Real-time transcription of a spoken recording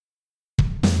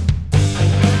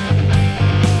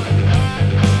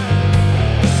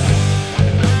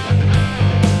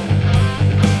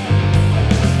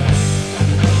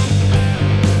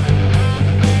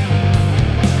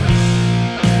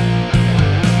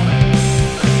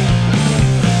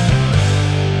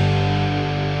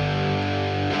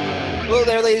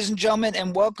Hello there, ladies and gentlemen,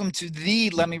 and welcome to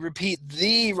let me repeat,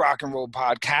 the Rock and Roll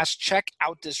Podcast. Check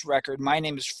out this record. My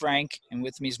name is Frank, and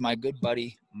with me is my good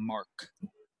buddy, Mark.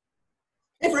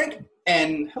 Hey, Frank,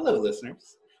 and hello,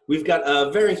 listeners. We've got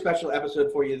a very special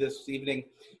episode for you this evening.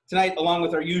 Tonight, along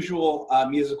with our usual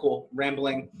musical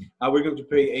rambling, we're going to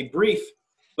pay a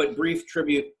brief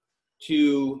tribute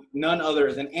to none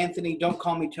other than Anthony, don't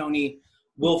call me Tony,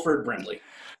 Wilford Brimley.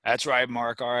 That's right,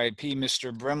 Mark. R.I.P.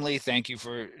 Mr. Brimley. Thank you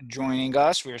for joining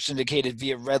us. We are syndicated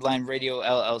via Redline Radio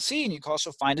LLC, and you can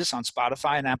also find us on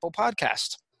Spotify and Apple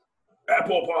Podcast.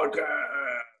 Apple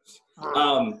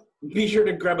Podcast. Be sure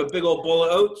to grab a big old bowl of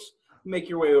oats, make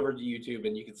your way over to YouTube,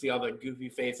 and you can see all the goofy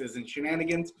faces and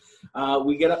shenanigans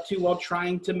we get up to while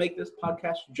trying to make this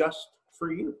podcast just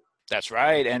for you. That's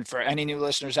right. And for any new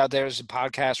listeners out there, there's a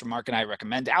podcast where Mark and I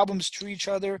recommend albums to each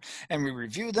other and we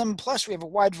review them. Plus, we have a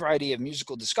wide variety of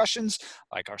musical discussions,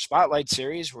 like our Spotlight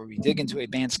series, where we dig into a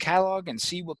band's catalog and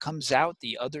see what comes out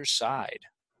the other side.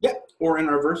 Yep. Or in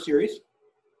our Verse series,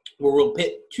 where we'll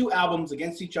pit two albums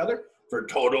against each other for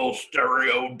total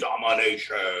stereo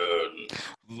domination.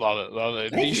 Love it, love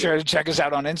it. Thank Be you. sure to check us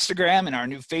out on Instagram and our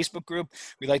new Facebook group.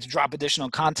 We like to drop additional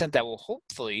content that will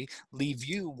hopefully leave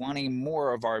you wanting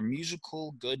more of our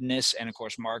musical goodness and, of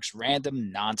course, Mark's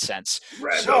random nonsense.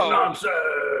 Nonsense.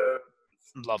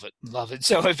 Love it, love it.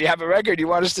 So if you have a record you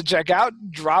want us to check out,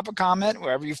 drop a comment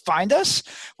wherever you find us.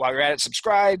 While you're at it,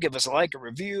 subscribe, give us a like, a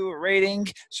review, a rating.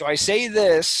 So I say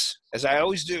this, as I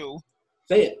always do.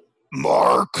 Say it.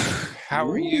 Mark, how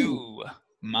are you,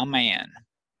 my man?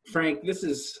 Frank, this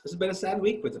has been a sad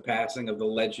week with the passing of the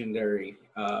legendary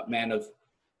man of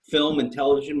film and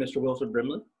television, Mr. Wilford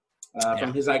Brimley.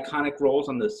 From his iconic roles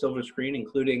on the silver screen,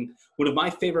 including one of my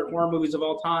favorite horror movies of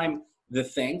all time, The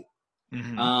Thing,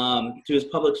 to his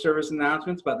public service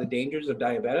announcements about the dangers of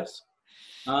diabetes.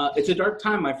 It's a dark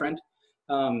time, my friend.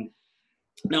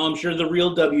 Now, I'm sure the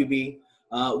real WB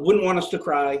wouldn't want us to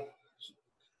cry.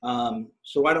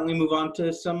 So why don't we move on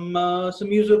to some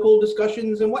musical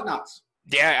discussions and whatnots?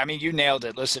 Yeah, I mean, you nailed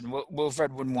it. Listen,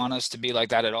 Wilfred wouldn't want us to be like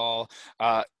that at all.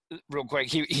 Real quick,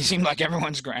 he seemed like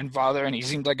everyone's grandfather, and he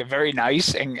seemed like a very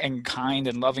nice and kind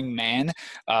and loving man.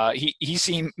 He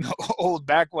seemed old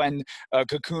back when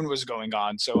Cocoon was going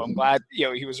on, so I'm glad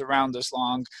he was around this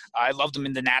long. I loved him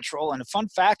in The Natural. And a fun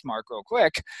fact, Mark, real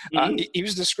quick, he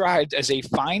was described as a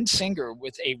fine singer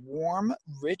with a warm,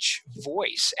 rich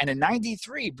voice. And in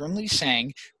 '93, Brimley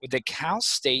sang with the Cal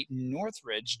State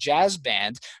Northridge Jazz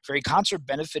Band for a concert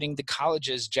benefiting the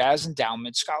college's Jazz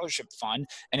Endowment Scholarship Fund.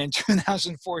 And in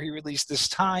 2004, he released This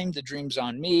Time, The Dream's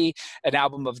on Me, an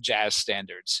album of jazz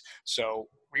standards. So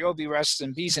Ryobi rests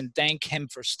in peace and thank him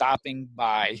for stopping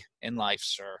by in life,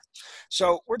 sir.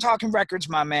 So we're talking records,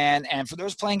 my man. And for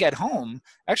those playing at home,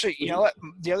 actually, you know what?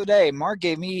 The other day, Mark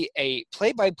gave me a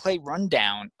play-by-play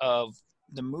rundown of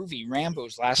the movie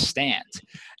Rambo's Last Stand.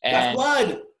 Last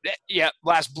Blood. Yeah,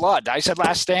 Last Blood. I said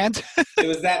Last Stand. It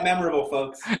was that memorable,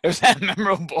 folks. It was that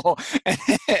memorable.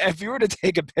 If you were to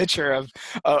take a picture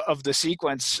of the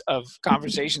sequence of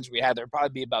conversations we had, there'd probably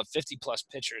be about 50 plus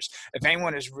pictures. If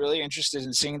anyone is really interested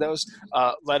in seeing those,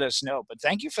 let us know. But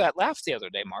thank you for that laugh the other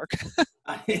day, Mark.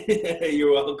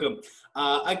 You're welcome.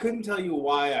 I couldn't tell you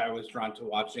why I was drawn to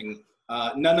watching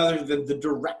none other than the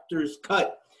director's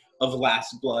cut of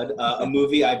Last Blood, a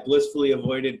movie I blissfully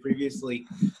avoided previously.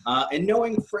 And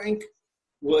knowing Frank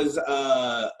was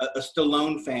a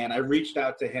Stallone fan, I reached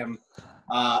out to him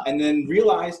and then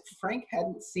realized Frank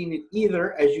hadn't seen it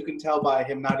either, as you can tell by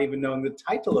him not even knowing the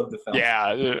title of the film.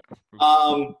 Yeah.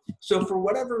 So for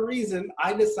whatever reason,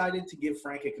 I decided to give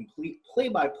Frank a complete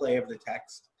play-by-play of the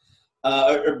text.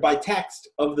 Or by text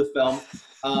of the film.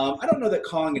 I don't know that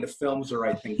calling it a film is the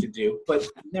right thing to do, but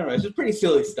anyways, it's pretty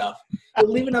silly stuff. We'll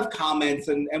leave enough comments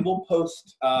and we'll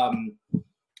post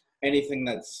anything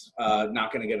that's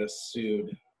not going to get us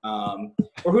sued. Or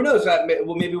who knows,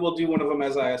 maybe we'll do one of them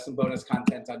as some bonus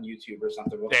content on YouTube or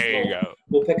something. There you go.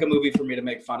 We'll pick a movie for me to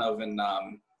make fun of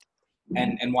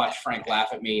and watch Frank laugh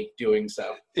at me doing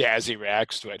so. Yeah, as he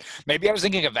reacts to it. Maybe I was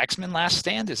thinking of X-Men Last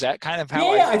Stand. Is that kind of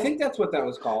how? Yeah, I think that's what that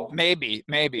was called. Maybe.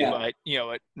 Yeah.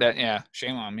 But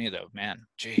shame on me though, man.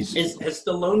 Jeez. Has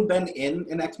Stallone been in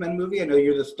an X-Men movie? I know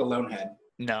you're the Stallone head.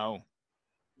 No.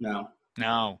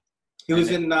 He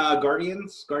was in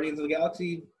Guardians of the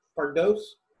Galaxy Part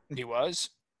Dos. He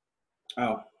was.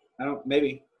 Oh, I don't.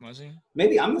 Maybe. Was he?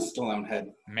 Maybe I'm the Stallone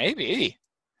head. Maybe.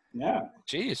 Yeah.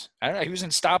 Jeez. I don't know. He was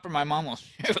in Stopper My Mom Will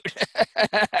Shoot.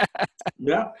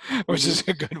 Yeah. Which is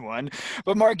a good one.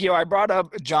 But Mark, I brought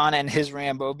up John and his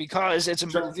Rambo because it's a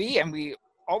movie and we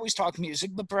always talk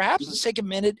music, but perhaps let's take a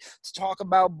minute to talk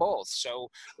about both. So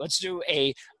let's do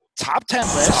a top 10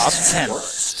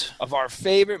 list of our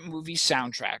favorite movie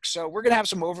soundtracks. So we're going to have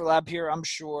some overlap here, I'm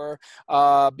sure,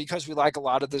 because we like a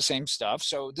lot of the same stuff.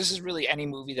 So this is really any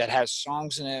movie that has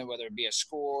songs in it, whether it be a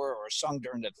score or a song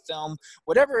during the film,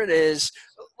 whatever it is.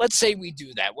 Let's say we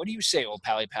do that. What do you say, old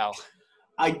pally pal?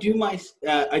 I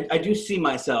do see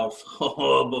myself,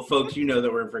 but folks, you know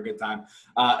that we're in for a good time,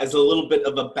 as a little bit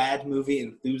of a bad movie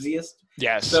enthusiast.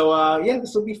 Yes. So, yeah,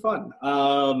 this will be fun.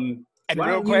 And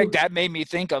real quick, that made me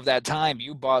think of that time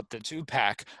you bought the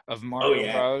 2-pack of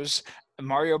Mario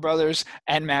Brothers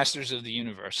and Masters of the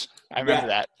Universe. I remember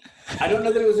that. I don't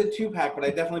know that it was a 2-pack, but I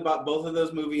definitely bought both of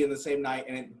those movies in the same night,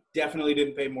 and it definitely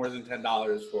didn't pay more than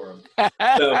 $10 for them.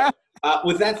 So,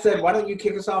 with that said, why don't you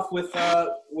kick us off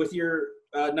with your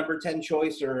number 10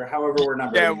 choice, or however we're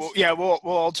numbering? We'll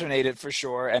alternate it for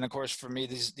sure. And of course, for me,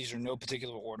 these are no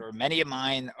particular order. Many of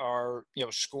mine are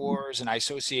scores, and I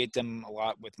associate them a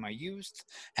lot with my youth.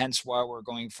 Hence why we're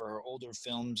going for older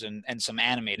films and some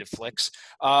animated flicks.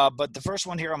 But the first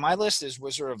one here on my list is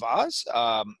Wizard of Oz.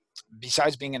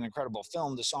 Besides being an incredible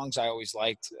film, the songs I always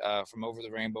liked, from Over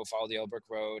the Rainbow, Follow the Yellow Brick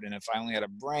Road, and If I Only Had a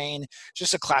Brain,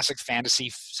 just a classic fantasy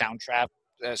soundtrack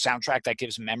that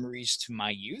gives memories to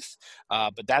my youth.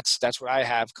 But that's what I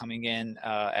have coming in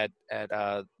at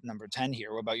number 10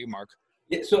 here. What about you, Mark?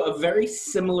 Yeah, so a very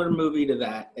similar movie to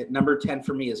that at number 10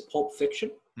 for me is Pulp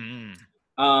Fiction.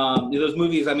 Those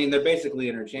movies, I mean, they're basically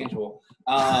interchangeable.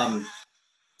 I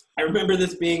remember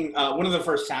this being one of the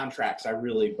first soundtracks I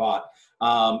really bought.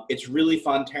 It's really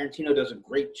fun. Tarantino does a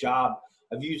great job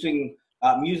of using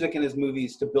music in his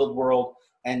movies to build world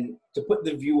and to put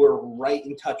the viewer right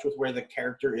in touch with where the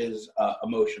character is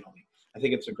emotionally. I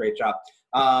think it's a great job.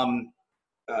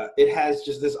 It has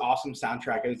just this awesome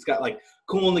soundtrack. It's got like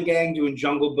Kool and the Gang doing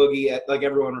Jungle Boogie, like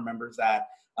everyone remembers that.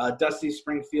 Dusty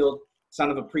Springfield, Son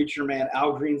of a Preacher Man,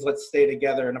 Al Green's Let's Stay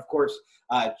Together, and of course,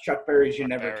 Chuck Berry's You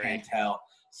Never Can Tell.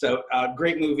 So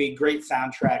great movie, great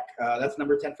soundtrack. That's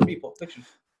number 10 for me, Pulp Fiction.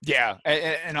 Yeah,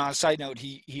 and on a side note,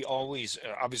 he always,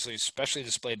 obviously, especially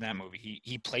displayed in that movie,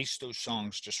 he placed those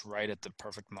songs just right at the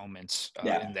perfect moments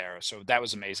in there. So that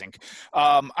was amazing.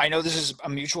 I know this is a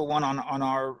mutual one on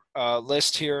our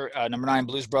list here. Number 9,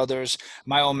 Blues Brothers.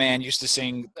 My old man used to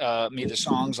sing me the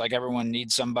songs like Everyone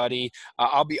Needs Somebody.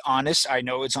 I'll be honest, I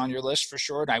know it's on your list for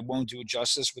sure, and I won't do it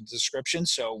justice with the description.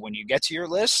 So when you get to your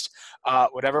list,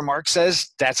 whatever Mark says,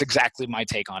 that's exactly my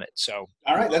take on it. So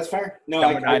all right, that's fair. No,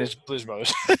 number 9 is Blues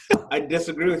Brothers. I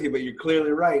disagree with you, but you're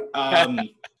clearly right.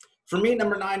 For me,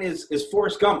 number 9 is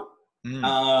Forrest Gump.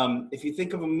 If you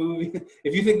think of a movie,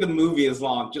 if you think the movie is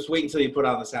long, just wait until you put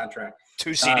on the soundtrack. 2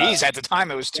 CDs at the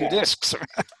time; it was 2 discs.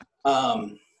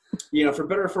 For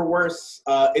better or for worse,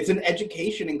 it's an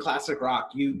education in classic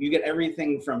rock. You get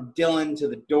everything from Dylan to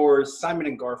The Doors, Simon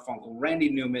and Garfunkel, Randy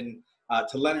Newman,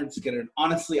 to Leonard Skinner.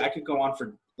 Honestly, I could go on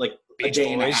for like a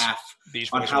day and a half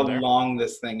on how long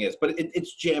this thing is, but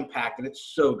it's jam-packed and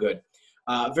it's so good.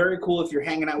 Very cool if you're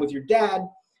hanging out with your dad,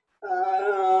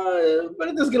 but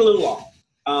it does get a little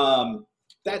long.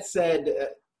 That said,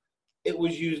 it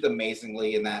was used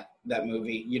amazingly in that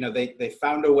movie. They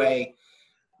found a way,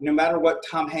 no matter what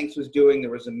Tom Hanks was doing, there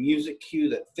was a music cue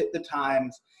that fit the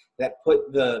times, that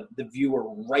put the viewer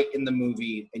right in the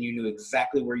movie, and you knew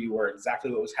exactly where you were,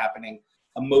 exactly what was happening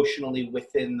emotionally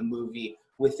within the movie,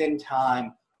 within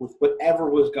time, with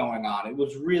whatever was going on. It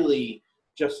was really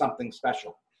just something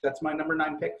special. That's my number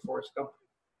 9 pick, Forrest Gump.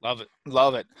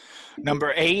 Love it.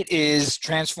 Number 8 is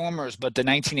Transformers, but the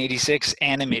 1986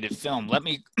 animated film. Let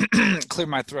me clear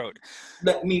my throat.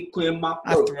 Let me clear my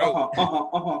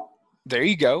throat. There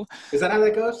you go. Is that how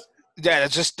that goes? Yeah,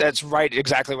 that's right.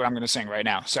 Exactly what I'm going to sing right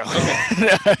now. So,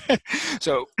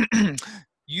 so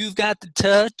you've got the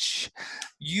touch,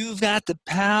 you've got the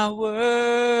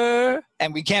power,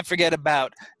 and we can't forget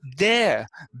about there.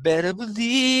 Better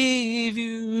believe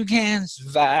you can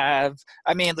survive.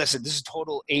 I mean, listen, this is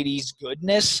total 80s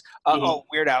goodness.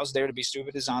 Weird Al's Dare to Be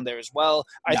Stupid is on there as well.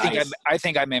 I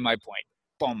think I made my point.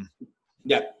 Boom.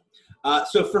 Yeah.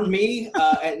 So for me,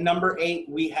 at number 8,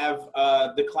 we have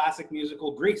the classic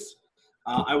musical Grease.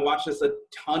 I watched this a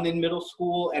ton in middle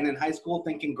school and in high school,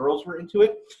 thinking girls were into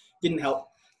it. Didn't help.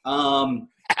 And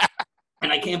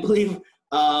I can't believe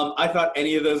I thought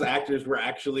any of those actors were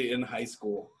actually in high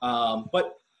school.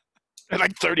 But they're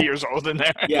like 30 years old in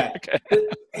there. Yeah. Okay.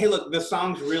 Hey, look, the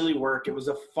songs really work. It was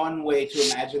a fun way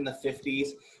to imagine the 50s.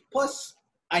 Plus,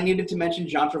 I needed to mention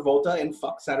John Travolta and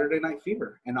Fuck Saturday Night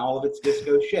Fever and all of its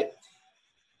disco shit.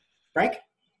 Frank?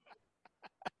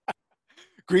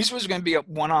 Grease was going to be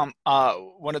one of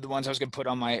the ones I was going to put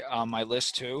on my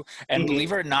list too. And Mhm.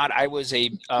 believe it or not, I was a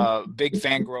big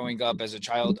fan growing up as a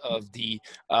child of the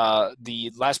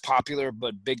less popular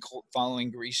but big cult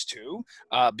following Grease 2,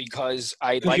 because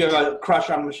I Because liked you have a crush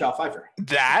on Michelle Pfeiffer.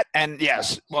 that, and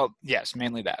yes,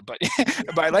 mainly that, but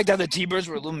but I liked how the T-Birds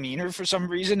were a little meaner for some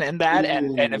reason in that,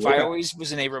 and if I Okay. always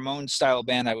was in a Ramones style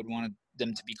band, I would want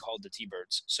them to be called the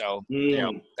T-Birds. So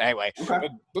anyway, Okay.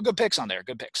 but good picks on there,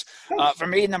 good picks. For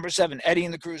me, number 7, Eddie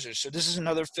and the Cruisers. So this is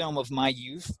another film of my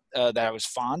youth that I was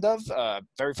fond of,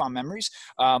 very fond memories.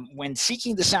 When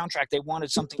seeking the soundtrack, they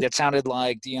wanted something that sounded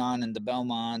like Dion and the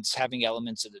Belmonts, having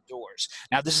elements of the Doors.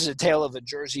 Now, this is a tale of a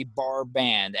Jersey bar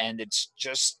band, and it's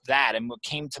just that. And what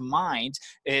came to mind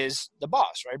is the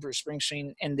boss, right? Bruce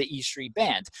Springsteen and the E Street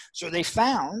Band. So they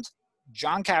found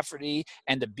John Cafferty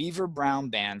and the Beaver Brown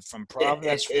Band from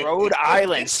Providence, Rhode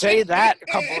Island. Say that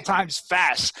a couple of times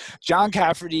fast. John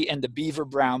Cafferty and the Beaver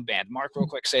Brown Band. Mark, real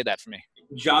quick, say that for me.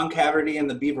 John Cafferty and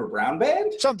the Beaver Brown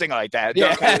Band? Something like that.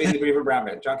 John Cafferty and the Beaver Brown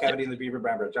Band. John Cafferty and the Beaver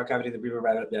Brown Band. John Cafferty and the Beaver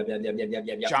Brown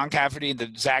Band. John Cafferty and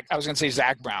the Zach. I was going to say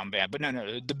Zach Brown Band, but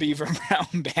no, the Beaver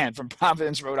Brown Band from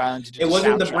Providence, Rhode Island. To do it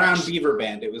wasn't the Brown Beaver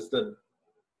Band. It was the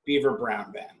Beaver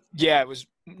Brown Band. Yeah, it was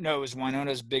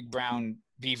Winona's Big Brown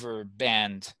Beaver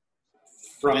Band.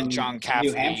 From John Cafferty,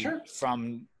 New Hampshire?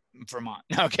 From Vermont.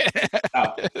 Okay.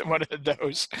 Oh. One of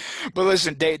those. But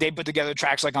listen, they put together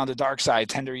tracks like On the Dark Side,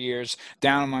 Tender Years,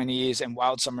 Down on My Knees, and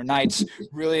Wild Summer Nights.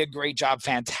 Really a great job.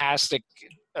 Fantastic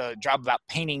job about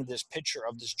painting this picture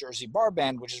of this Jersey bar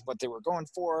band, which is what they were going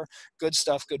for. Good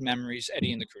stuff, good memories.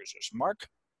 Eddie and the Cruisers. Mark?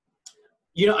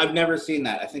 I've never seen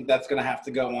that. I think that's going to have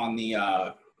to go on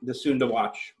the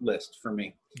soon-to-watch list for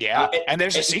me. Yeah, and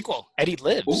there's a sequel. Eddie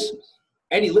Lives. Ooh.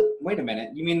 Wait a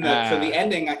minute. You mean for the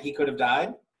ending, he could have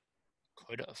died?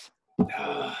 Could have.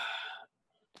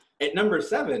 At number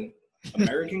 7,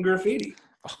 American Graffiti.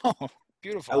 Oh,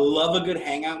 beautiful. I love a good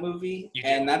hangout movie,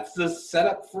 and that's the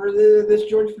setup for this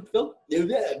George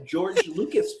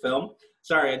Lucas film.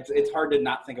 Sorry, it's hard to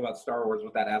not think about Star Wars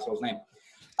with that asshole's name.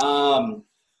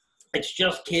 It's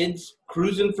just kids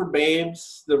cruising for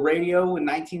babes. The radio in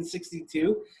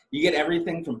 1962. You get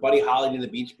everything from Buddy Holly to the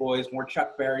Beach Boys, more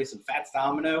Chuck Berry, some Fats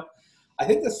Domino. I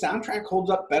think the soundtrack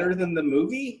holds up better than the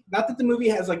movie. Not that the movie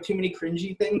has like too many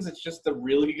cringy things. It's just a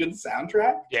really good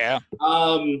soundtrack. Yeah.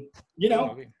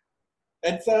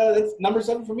 It's number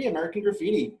 7 for me. American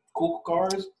Graffiti. Cool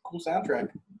cars, cool soundtrack.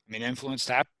 I mean, influenced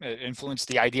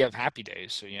the idea of Happy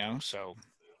Days. So So.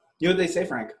 You know what they say,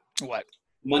 Frank? What?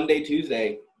 Monday,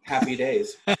 Tuesday, happy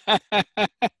days.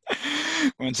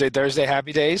 Wednesday, Thursday,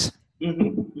 happy days.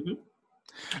 Mm-hmm.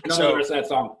 I don't know the rest of that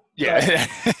song. Yeah.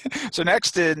 So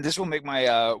next, this will make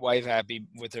my wife happy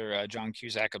with her John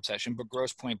Cusack obsession, but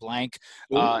Grosse Pointe Blank.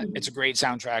 It's a great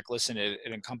soundtrack. Listen, it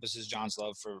encompasses John's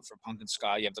love for punk and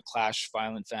ska. You have the Clash,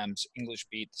 Violent Femmes, English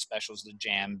Beat, the Specials, the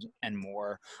Jam, and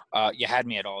more. You had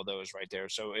me at all those right there.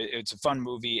 So it's a fun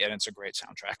movie, and it's a great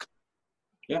soundtrack.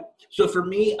 Yeah. So for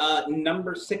me,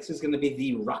 number 6 is going to be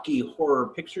the Rocky Horror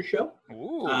Picture Show.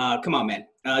 Ooh. Come on, man.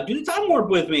 Do the time warp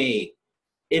with me.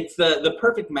 It's the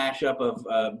perfect mashup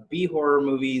of B-horror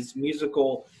movies,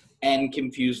 musical, and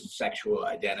confused sexual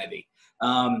identity.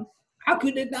 How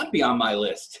could it not be on my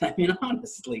list? I mean,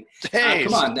 honestly.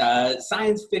 Come on.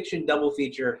 Science fiction double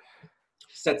feature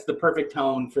sets the perfect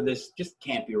tone for this just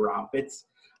campy romp.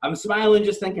 I'm smiling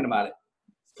just thinking about it.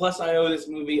 Plus, I owe this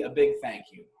movie a big thank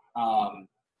you.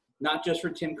 Not just for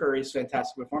Tim Curry's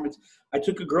fantastic performance. I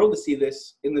took a girl to see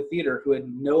this in the theater who had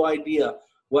no idea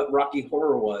what Rocky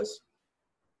Horror was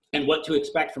and what to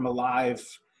expect from a live,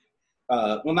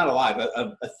 not a live,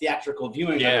 a theatrical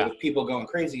viewing of it with people going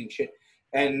crazy and shit.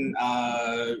 And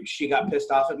she got pissed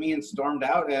off at me and stormed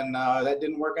out, and that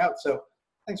didn't work out. So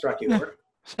thanks, Rocky Horror.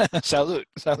 Salute,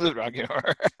 Rocky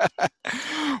Horror.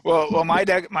 well,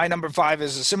 my number 5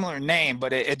 is a similar name,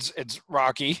 but it's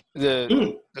Rocky,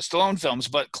 the Stallone films,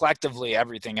 but collectively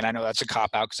everything. And I know that's a cop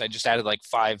out because I just added like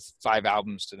five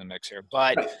albums to the mix here.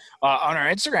 But on our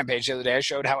Instagram page the other day, I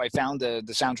showed how I found the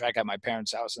soundtrack at my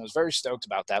parents' house, and I was very stoked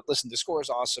about that. Listen, the score is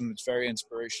awesome. It's very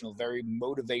inspirational, very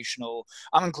motivational.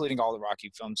 I'm including all the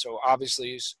Rocky films, so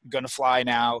obviously it's Gonna Fly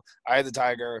Now, Eye of the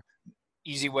Tiger,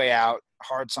 Easy Way Out,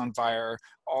 Hearts on Fire,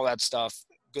 all that stuff.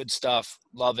 Good stuff.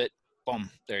 Love it. Boom.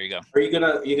 There you go. Are you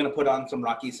gonna put on some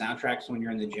Rocky soundtracks when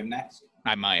you're in the gym next?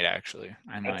 I might actually.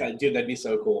 Okay, dude, that'd be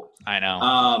so cool. I know.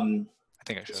 I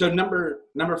think I should. So number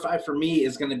 5 for me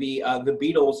is gonna be the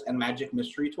Beatles and Magic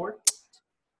Mystery Tour.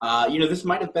 This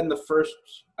might have been the first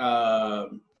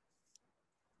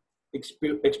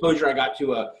exposure I got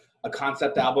to a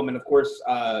concept album, and of course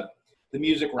the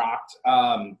music rocked.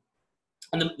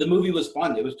 And the movie was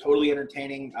fun. It was totally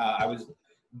entertaining. I was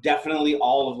definitely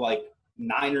all of like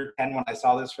 9 or 10 when I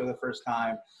saw this for the first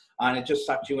time. And it just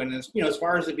sucked you in. And, as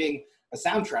far as it being a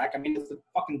soundtrack, I mean, it's the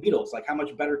fucking Beatles. Like, how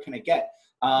much better can it get?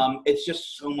 It's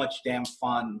just so much damn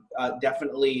fun.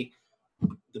 Definitely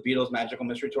the Beatles Magical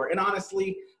Mystery Tour. And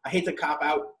honestly, I hate to cop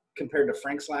out compared to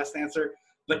Frank's last answer,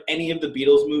 but any of the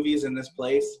Beatles movies in this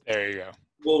place there you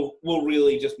go will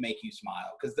really just make you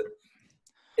smile, because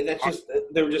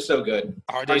they were just so good.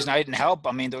 Hard Day's Night and Help,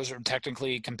 I mean, those are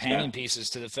technically companion pieces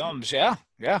to the films. Yeah.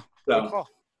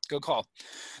 Good call.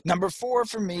 Number 4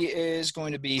 for me is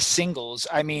going to be Singles.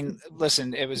 I mean,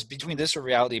 listen, it was between this or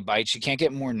Reality Bites. You can't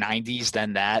get more 90s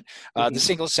than that. The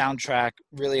Singles soundtrack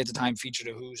really at the time featured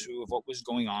a who's who of what was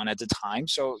going on at the time.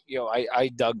 So,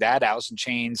 I dug that. Alice in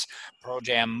Chains, Pearl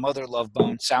Jam, Mother Love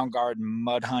Bone, Soundgarden,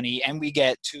 Mudhoney, and we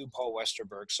get 2 Paul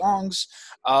Westerberg songs.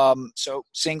 So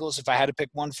Singles, if I had to pick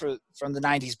one from the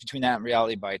 90s between that and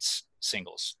Reality Bites,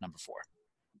 Singles, number 4.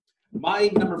 My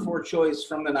number 4 choice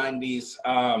from the 90s,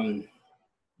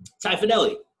 Ty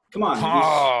Fidelity. Come on.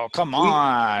 Oh, come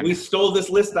on. We stole this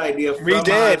list idea from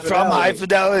High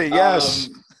Fidelity, yes.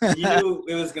 You knew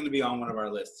it was going to be on one of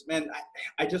our lists. Man,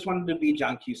 I just wanted to be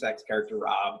John Cusack's character,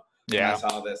 Rob, when I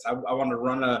saw this. I wanted to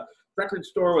run a record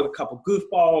store with a couple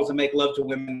goofballs and make love to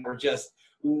women who were just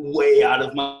way out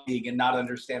of my league and not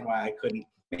understand why I couldn't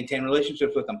maintain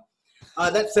relationships with them.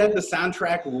 That said, the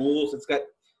soundtrack rules. It's got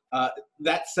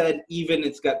that said, even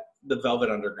it's got the Velvet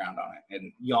Underground on it,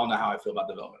 and y'all know how I feel about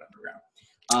the Velvet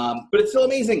Underground. But it's still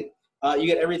amazing. You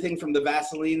get everything from the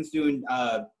Vaselines doing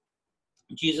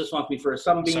Jesus Wants Me for a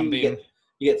Sunbeam. You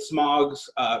get Smog's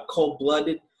Cold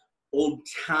Blooded, Old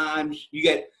Times. You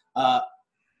get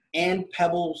Ann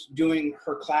Pebbles doing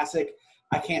her classic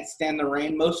I Can't Stand the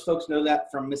Rain. Most folks know that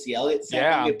from Missy Elliott.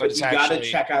 But you got to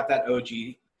check out that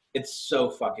OG. It's so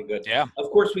fucking good. Yeah.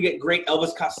 Of course, we get great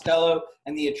Elvis Costello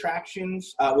and the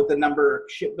Attractions with the number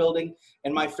Shipbuilding.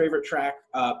 And my favorite track,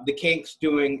 the Kinks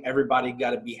doing Everybody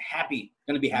Gotta Be Happy.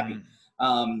 Gonna Be Happy.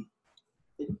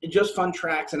 Just fun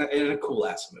tracks and a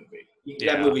cool-ass movie.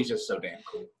 That movie's just so damn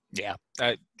cool. Yeah.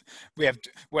 We have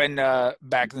when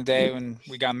back in the day when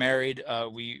we got married,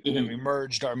 we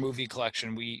merged our movie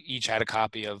collection. We each had a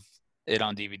copy of it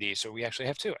on DVD, so we actually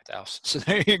have 2 at the house. So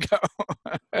there you go.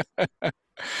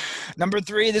 Number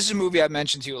 3, this is a movie I've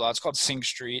mentioned to you a lot. It's called Sing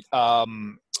Street.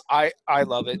 I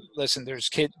love it. Listen,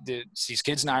 there's these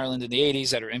kids in Ireland in the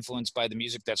 80s that are influenced by the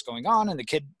music that's going on, and the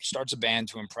kid starts a band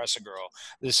to impress a girl.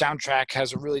 The soundtrack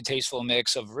has a really tasteful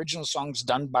mix of original songs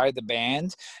done by the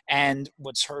band and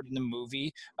what's heard in the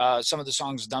movie. Some of the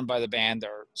songs done by the band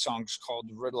are songs called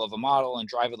The Riddle of a Model and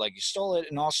Drive It Like You Stole It,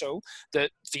 and also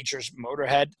that features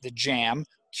Motorhead, The Jam,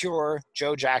 Cure,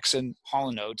 Joe Jackson,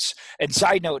 Hall & Oates. And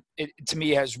side note, it to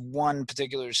me has one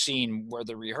particular scene where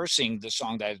they're rehearsing the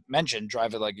song that I mentioned,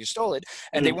 Drive It Like You Stole It,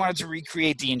 and they wanted to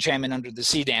recreate the Enchantment Under the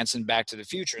Sea dance in Back to the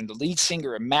Future. And the lead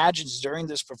singer imagines during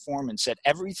this performance that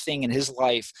everything in his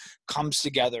life comes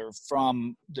together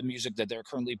from the music that they're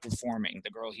currently performing.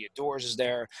 The girl he adores is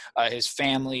there, his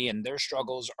family and their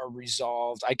struggles are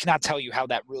resolved. I cannot tell you how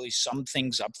that really summed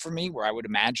things up for me, where I would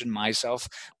imagine myself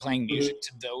playing music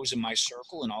to those in my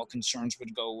circle and all concerns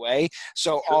would go away.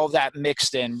 So all that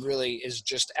mixed in really is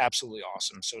just absolutely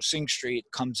awesome. So Sing Street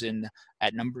comes in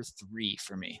at number 3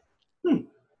 for me.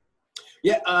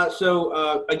 Yeah,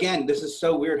 so again, this is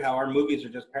so weird how our movies are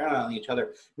just paralleling each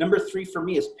other. Number 3 for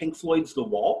me is Pink Floyd's The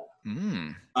Wall.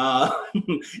 When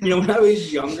I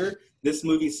was younger, this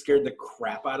movie scared the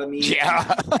crap out of me.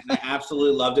 Yeah. And I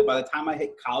absolutely loved it. By the time I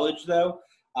hit college, though,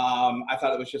 I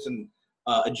thought it was just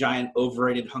a giant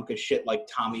overrated hunk of shit like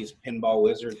Tommy's Pinball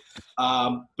Wizard.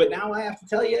 But now I have to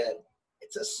tell you,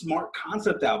 it's a smart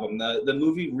concept album. The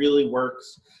movie really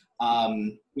works.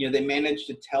 They managed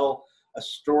to tell a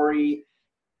story,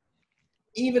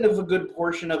 even if a good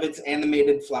portion of it's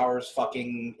animated flowers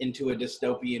fucking into a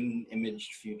dystopian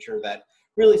imaged future that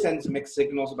really sends mixed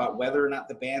signals about whether or not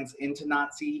the band's into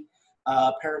Nazi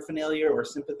paraphernalia or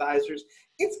sympathizers.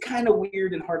 It's kind of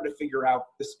weird and hard to figure out,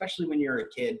 especially when you're a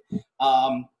kid.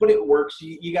 But it works.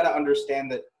 You got to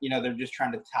understand that, they're just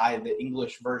trying to tie the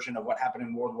English version of what happened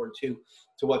in World War II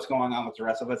to what's going on with the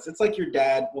rest of us. It's like your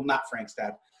dad, well, not Frank's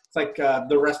dad. It's like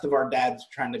the rest of our dads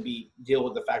trying to deal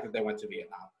with the fact that they went to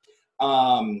Vietnam.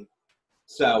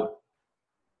 So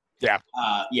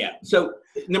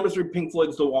number 3, Pink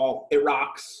Floyd's The Wall. It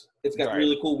rocks. It's got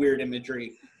really cool, weird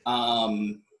imagery.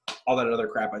 All that other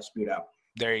crap I spewed out.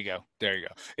 There you go.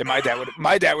 And my dad would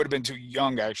have been too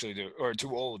young actually or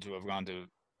too old to have gone to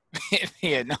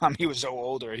Vietnam, he was so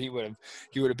older. He would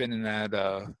have been in that.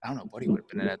 I don't know what he would have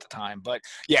been in at the time, but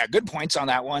yeah, good points on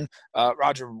that one.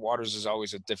 Roger Waters is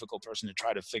always a difficult person to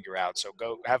try to figure out. So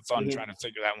go have fun trying to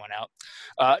figure that one out.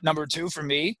 Number two for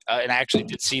me, and I actually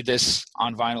did see this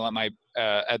on vinyl at my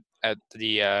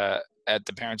at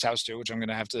the parents' house too, which I'm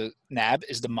gonna have to nab,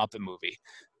 is the Muppet movie.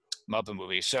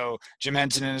 So Jim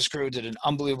Henson and his crew did an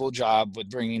unbelievable job with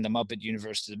bringing the Muppet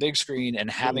universe to the big screen and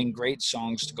having great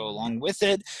songs to go along with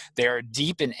it. They are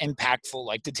deep and impactful,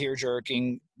 like the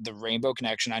tear-jerking, the Rainbow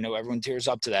Connection. I know everyone tears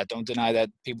up to that. Don't deny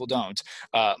that. People don't.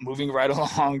 Moving right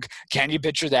along, Can You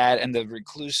Picture That? And the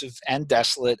Reclusive and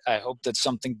Desolate. I hope that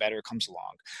something better comes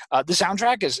along. The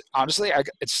soundtrack is honestly,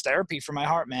 it's therapy for my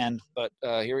heart, man. But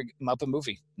here, Muppet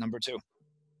movie number two.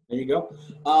 There you go.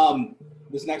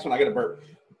 This next one, I got to burp.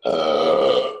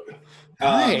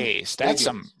 Nice. That's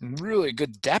some really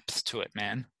good depth to it,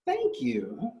 man. Thank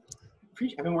you.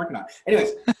 I've been working on it.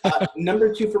 Anyways,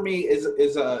 number two for me is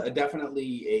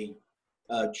definitely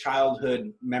a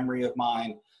childhood memory of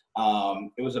mine.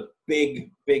 It was a big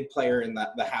player in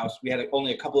the house. We had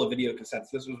only a couple of video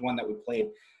cassettes. This was one that we played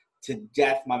to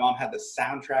death. My mom had the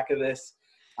soundtrack of this.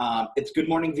 It's Good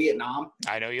Morning Vietnam.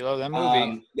 I know you love that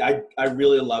movie. I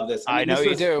really love this. I know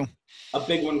you do. A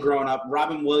big one growing up.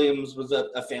 Robin Williams was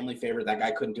a family favorite. That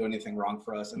guy couldn't do anything wrong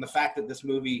for us. And the fact that this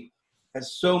movie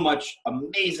has so much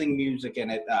amazing music in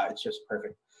it, it's just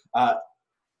perfect.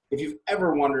 If you've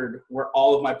ever wondered where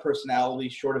all of my personality,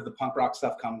 short of the punk rock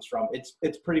stuff, comes from,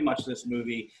 it's pretty much this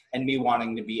movie and me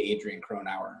wanting to be Adrian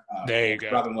Cronauer. There you go.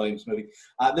 Robin Williams movie.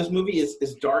 This movie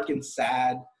is dark and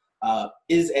sad.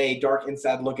 Is a dark and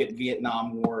sad look at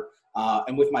Vietnam War.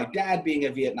 And with my dad being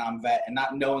a Vietnam vet and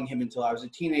not knowing him until I was a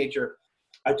teenager,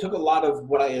 I took a lot of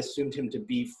what I assumed him to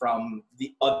be from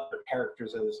the other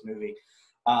characters of this movie.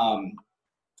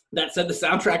 That said, the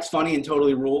soundtrack's funny and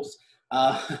totally rules.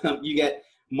 You get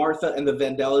Martha and the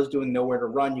Vandellas doing Nowhere to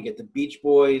Run. You get the Beach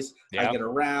Boys, I Get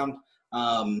Around.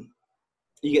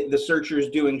 You get the Searchers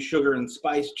doing Sugar and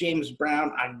Spice. James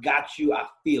Brown, I Got You, I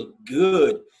Feel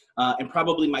Good. And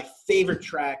probably my favorite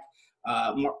track,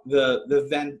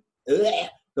 the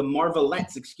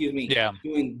Marvelettes,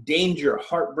 doing Danger,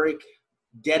 Heartbreak,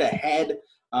 Dead Ahead,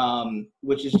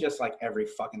 which is just like every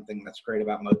fucking thing that's great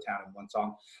about Motown in one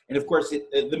song. And of course,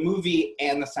 the movie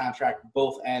and the soundtrack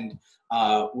both end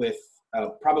with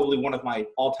probably one of my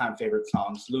all-time favorite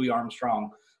songs, Louis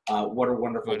Armstrong, What a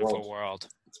Wonderful World.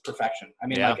 It's perfection. I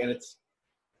mean, and it's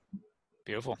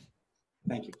beautiful.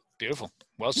 Thank you. Beautiful.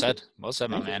 Well said,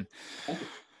 my man.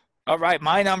 All right,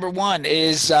 my number one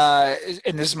is,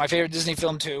 and this is my favorite Disney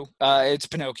film too. It's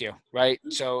Pinocchio, right?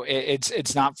 So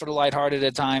it's not for the lighthearted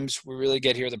at times. We really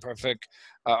get here the perfect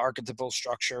archetypal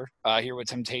structure here with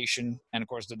Temptation and of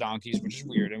course the donkeys, which is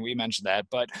weird, and we mentioned that.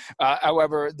 But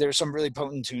however, there's some really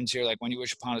potent tunes here, like When You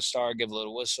Wish Upon a Star, Give a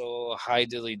Little Whistle, Hi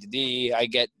Dilly Dee, I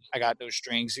Got Those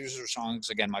Strings. These are songs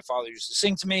again my father used to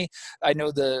sing to me. I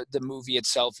know the movie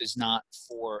itself is not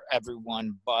for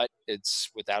everyone, but it's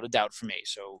without a doubt for me.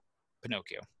 So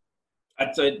Pinocchio.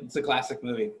 It's a classic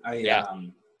movie.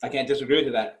 I can't disagree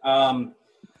with that.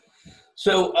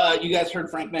 So you guys heard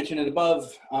Frank mention it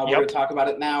above. We're going to talk about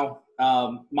it now.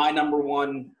 My number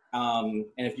one, and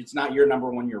if it's not your number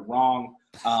one, you're wrong.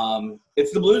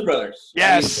 It's the Blues Brothers.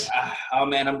 Yes. Oh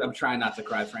man, I'm trying not to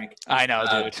cry, Frank. I know,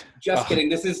 dude. Just kidding.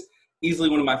 This is easily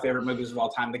one of my favorite movies of all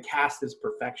time. The cast is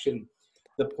perfection.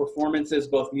 The performances,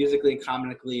 both musically and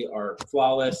comically, are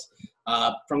flawless.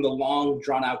 From the long,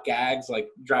 drawn-out gags, like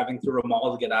driving through a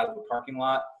mall to get out of a parking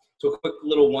lot, to a quick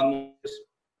little one,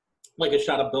 like a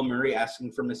shot of Bill Murray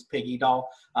asking for Miss Piggy doll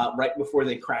right before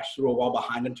they crash through a wall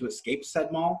behind him to escape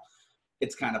said mall.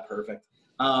 It's kind of perfect.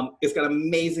 It's got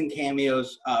amazing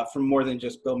cameos from more than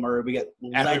just Bill Murray. We get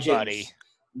legends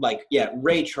like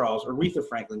Ray Charles, Aretha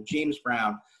Franklin, James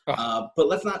Brown. But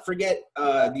let's not forget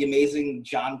the amazing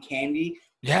John Candy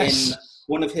in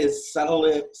one of his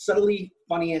subtly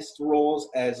funniest roles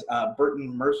as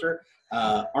Burton Mercer.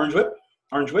 Orange Whip,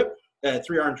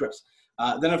 3 Orange Whips.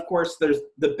 Then, of course, there's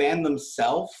the band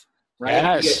themselves, right?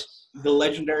 Yes. You get the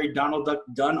legendary Donald Duck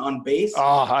Dunn on bass.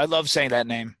 Oh, I love saying that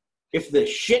name. If the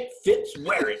shit fits,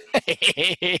 wear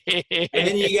it. And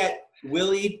then you get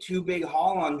Willie Too Big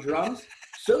Hall on drums.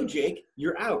 So, Jake,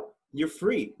 you're out. You're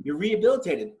free. You're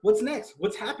rehabilitated. What's next?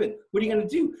 What's happened? What are you going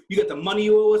to do? You got the money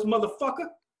you owe us, motherfucker?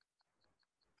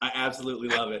 I absolutely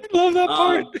love it. I love that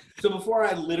part. So before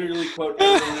I literally quote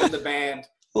everyone in the band,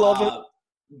 love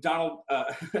it. Donald,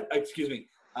 excuse me.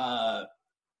 I've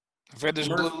heard there's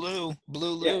Blue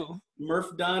Lou.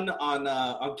 Murph Dunn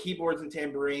on keyboards and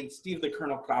tambourine, Steve the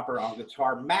Colonel Cropper on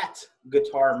guitar, Matt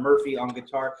guitar, Murphy on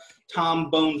guitar, Tom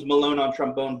Bones Malone on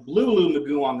trombone, Blue Lou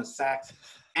Magoo on the sax,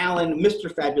 Alan,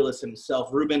 Mr. Fabulous himself,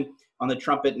 Ruben on the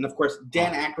trumpet, and of course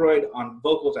Dan Aykroyd on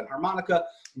vocals and harmonica,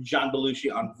 John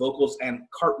Belushi on vocals and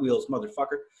cartwheels,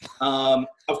 motherfucker.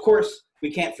 Of course,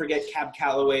 we can't forget Cab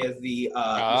Calloway as the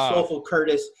soulful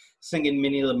Curtis singing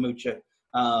Minnie La Mucha.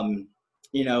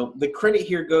 The credit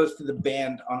here goes to the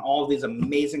band on all of these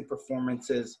amazing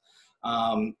performances,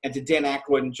 and to Dan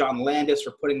Aykroyd and John Landis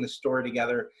for putting the story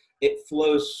together. It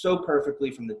flows so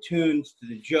perfectly from the tunes to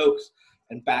the jokes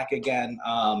and back again.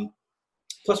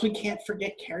 Plus, we can't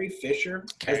forget Carrie Fisher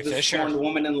as the scorned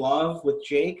woman in love with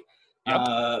Jake,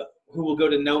 who will go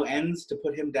to no ends to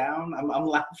put him down. I'm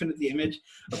laughing at the image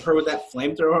of her with that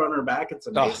flamethrower on her back. It's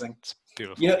amazing. It's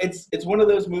beautiful. It's one of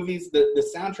those movies that the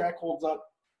soundtrack holds up.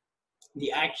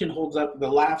 The action holds up. The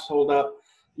laughs hold up.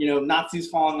 Nazis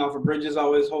falling off of bridges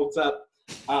always holds up.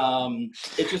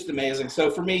 It's just amazing. So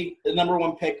for me, the number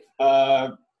one pick,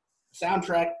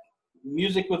 soundtrack,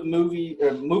 music with movie,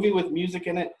 or movie with music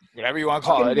in it. Whatever you want to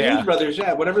call it, Blues Brothers,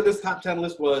 whatever this top 10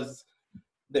 list was,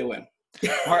 they win.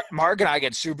 Mark and I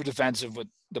get super defensive with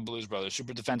the Blues Brothers,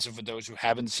 super defensive with those who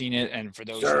haven't seen it, and for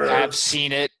those who have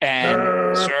seen it, and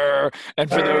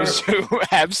for those who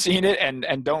have seen it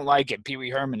and don't like it. Pee Wee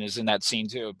Herman is in that scene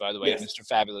too, by the way. Yes. Mr.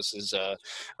 Fabulous is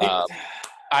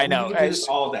I know.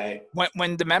 All day.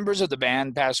 When the members of the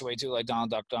band pass away too, like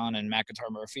Donald Duck Dunn and Matt Guitar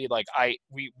Murphy,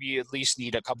 we at least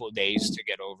need a couple of days to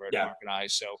get over it, Mark and I.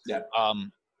 So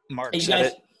Mark said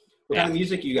it. What kind of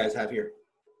music you guys have here?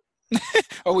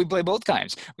 Oh, we play both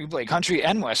kinds. We play country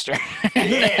and western.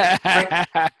 I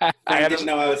didn't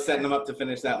know I was setting them up to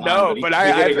finish that line. No, but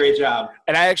he did a great job.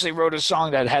 And I actually wrote a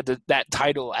song that had that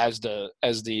title as the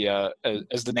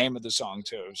name of the song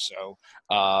too. So,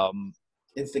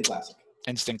 instant classic.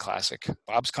 Instant classic.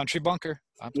 Bob's Country Bunker.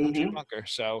 Country Bunker.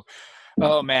 So.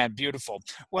 Oh man, beautiful.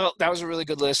 Well, that was a really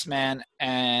good list, man.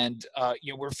 And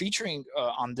we're featuring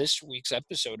on this week's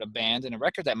episode a band and a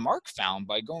record that Mark found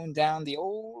by going down the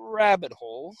old rabbit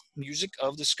hole, Music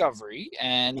of Discovery,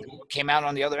 and what came out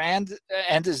on the other end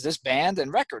is this band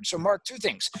and record. So, Mark, two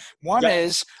things. One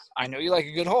is I know you like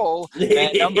a good hole,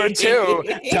 and number two,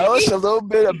 tell us a little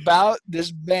bit about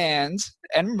this band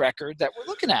and record that we're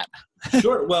looking at.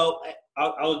 Sure. Well,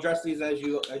 I'll address these as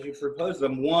you propose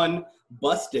them. One,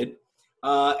 Busted.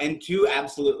 And two,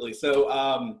 absolutely.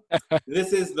 So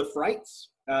this is the Frights.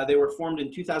 They were formed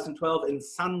in 2012 in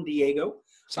San Diego.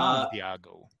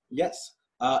 Yes.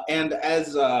 And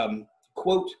as,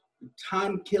 quote, as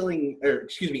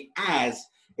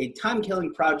a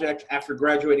time-killing project after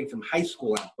graduating from high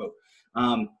school, unquote.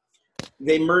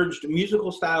 They merged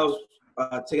musical styles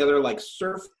together like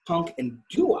surf, punk, and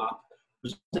doo-wop,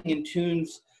 resulting in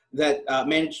tunes that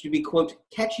managed to be, quote,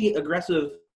 catchy,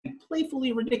 aggressive, and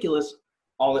playfully ridiculous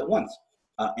all at once,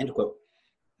 end quote.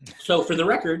 So for the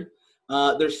record,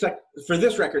 their second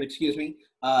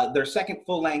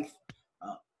full length,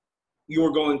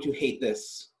 You're Going to Hate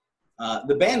This.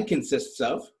 The band consists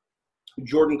of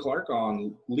Jordan Clark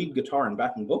on lead guitar and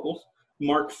backing vocals,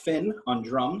 Mark Finn on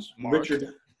drums,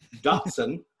 Richard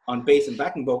Dotson on bass and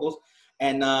backing vocals,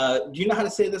 and do you know how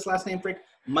to say this last name, Frick?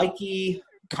 Mikey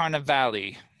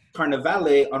Carnevale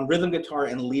on rhythm guitar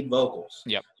and lead vocals.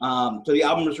 Yep. So the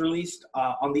album was released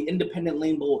on the independent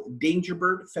label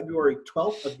Dangerbird, February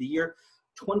 12th of the year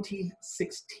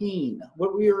 2016.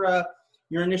 What were your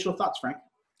initial thoughts, Frank?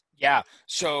 Yeah.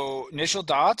 So initial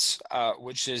thoughts,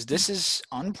 this is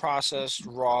unprocessed,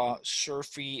 raw,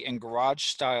 surfy, and garage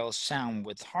style sound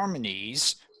with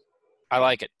harmonies. I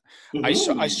like it.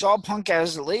 Mm-hmm. I saw punk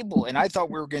as a label, and I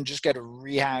thought we were going to just get a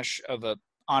rehash of a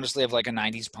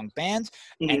 90s punk band,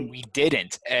 and we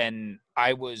didn't, and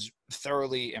I was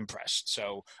thoroughly impressed.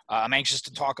 So I'm anxious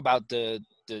to talk about the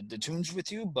tunes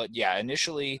with you, but yeah,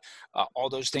 initially all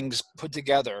those things put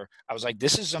together, I was like,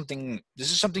 this is something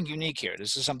unique here.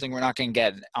 This is something we're not going to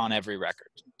get on every record.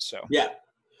 So yeah,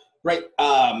 right.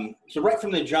 So right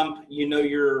from the jump,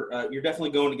 you're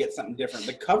definitely going to get something different.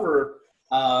 The cover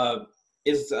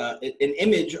is an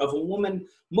image of a woman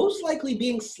most likely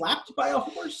being slapped by a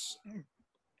horse.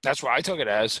 That's what I took it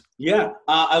as. Yeah.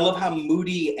 I love how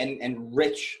moody and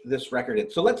rich this record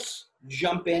is. So let's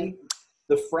jump in.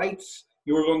 The Frights,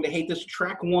 You Are Going to Hate This.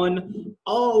 Track 1,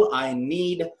 All I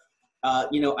Need.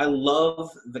 I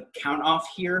love the count off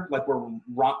here. Like we're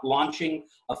launching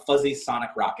a fuzzy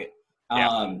sonic rocket.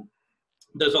 Yeah.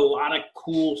 There's a lot of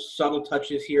cool, subtle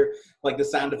touches here. Like the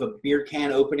sound of a beer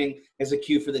can opening as a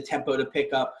cue for the tempo to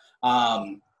pick up.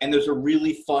 And there's a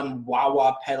really fun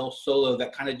wah-wah pedal solo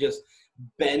that kind of just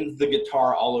bends the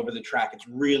guitar all over the track. It's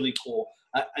really cool.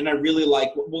 And I really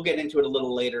like, we'll get into it a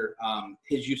little later,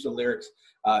 his use of lyrics.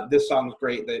 This song is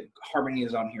great. The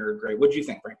harmonies on here are great. What do you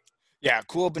think, Frank? Yeah,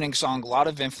 cool opening song. A lot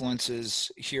of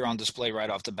influences here on display right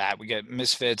off the bat. We get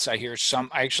Misfits. I hear some.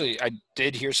 I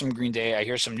did hear some Green Day. I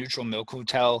hear some Neutral Milk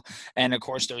Hotel, and of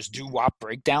course those doo-wop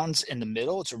breakdowns in the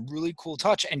middle. It's a really cool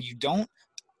touch, and you don't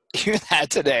hear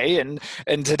that today in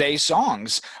today's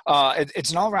songs. It's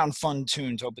an all-around fun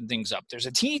tune to open things up. There's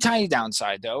a teeny tiny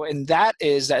downside though, and that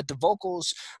is that the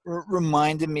vocals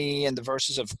reminded me and the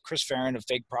verses of Chris Farron of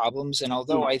Fake Problems. And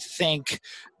although I think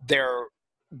they're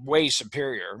way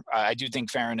superior, I do think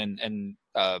Farron and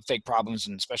Fake Problems,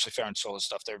 and especially Farron's solo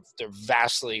stuff, they're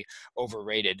vastly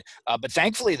overrated. But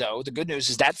thankfully, though, the good news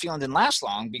is that feeling didn't last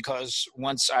long, because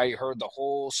once I heard the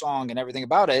whole song and everything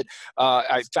about it,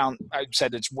 I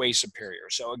said it's way superior.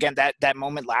 So again, that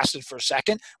moment lasted for a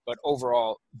second, but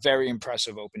overall, very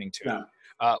impressive opening tune.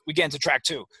 Yeah. We get into track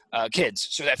 2, Kids.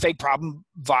 So that Fake Problem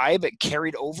vibe, it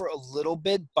carried over a little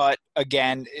bit, but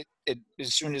again, it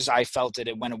as soon as I felt it,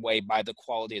 it went away by the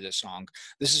quality of the song.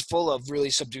 This is full of really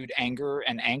subdued anger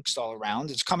and angst all around.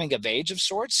 It's coming of age of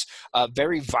sorts,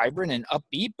 very vibrant and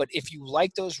upbeat, but if you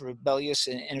like those rebellious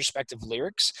and introspective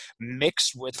lyrics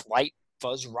mixed with light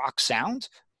fuzz rock sound,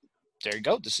 there you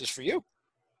go. This is for you.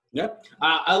 Yep.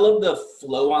 I love the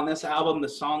flow on this album. The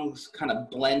songs kind of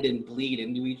blend and bleed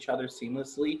into each other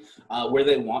seamlessly where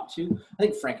they want to. I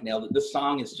think Frank nailed it. This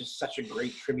song is just such a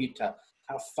great tribute to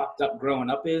how fucked up growing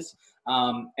up is,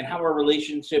 and how our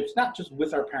relationships, not just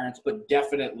with our parents, but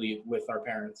definitely with our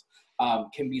parents,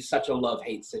 can be such a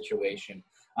love-hate situation.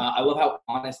 I love how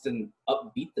honest and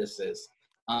upbeat this is.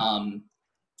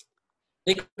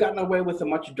 They've gotten away with a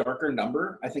much darker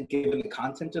number, I think, given the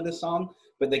content of this song,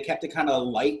 but they kept it kind of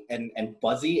light and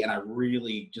buzzy, and I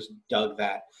really just dug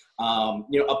that.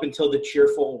 Up until the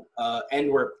cheerful end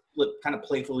where it kind of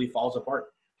playfully falls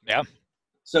apart. Yeah.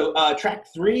 So track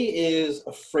 3 is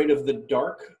Afraid of the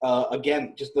Dark.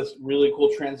 Again, just this really cool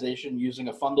transition using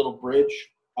a fun little bridge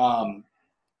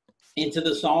into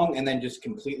the song, and then just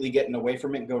completely getting away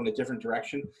from it and going a different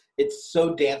direction. It's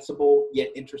so danceable, yet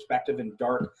introspective and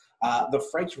dark. The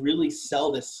Frights really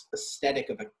sell this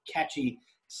aesthetic of a catchy,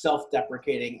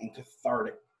 self-deprecating, and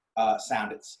cathartic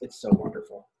sound. It's so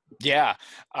wonderful. Yeah,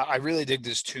 I really dig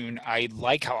this tune. I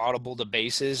like how audible the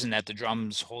bass is and that the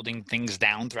drums holding things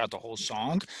down throughout the whole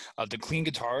song. The clean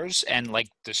guitars and like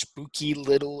the spooky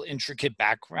little intricate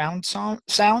background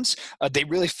sounds, they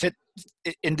really fit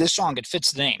in this song. It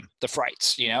fits the name, The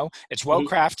Frights. It's well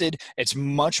crafted. It's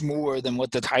much more than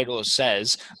what the title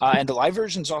says, and the live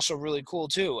version is also really cool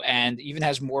too, and even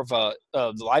has more of a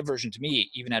the live version to me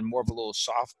even had more of a little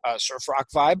soft surf rock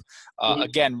vibe.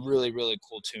 Again, really, really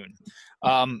cool tune.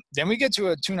 Then we get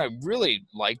to a tune I really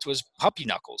liked, was Puppy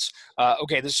Knuckles.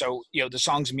 The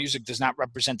song's music does not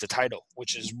represent the title,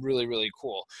 which is really, really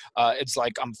cool. It's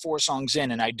like I'm 4 songs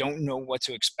in and I don't know what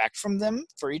to expect from them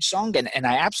for each song, and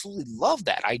I absolutely love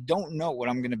that. I don't know what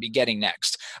I'm going to be getting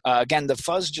next. Again, the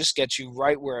fuzz just gets you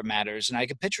right where it matters, and I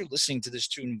can picture listening to this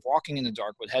tune walking in the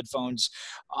dark with headphones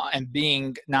and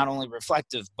being not only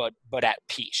reflective but at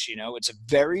peace. It's a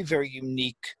very, very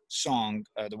unique song,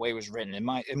 the way it was written, in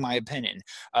my opinion.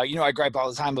 I gripe all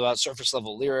the time about surface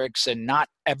level lyrics, and not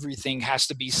everything has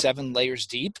to be 7 layers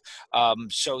deep.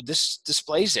 So this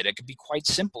displays it. It could be quite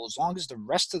simple as long as the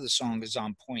rest of the song is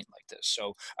on point like this.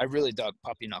 So I really dug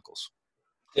Puppy Knuckles.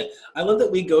 Yeah, I love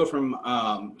that we go from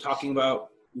talking about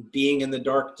being in the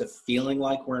dark to feeling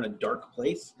like we're in a dark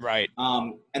place. Right.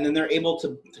 And then they're able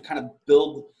to kind of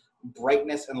build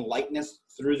brightness and lightness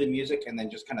through the music, and then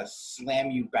just kind of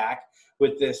slam you back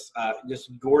with this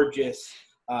gorgeous,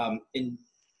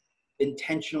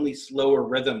 intentionally slower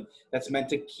rhythm that's meant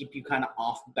to keep you kind of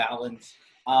off balance.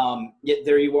 Yet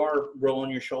there you are,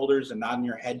 rolling your shoulders and nodding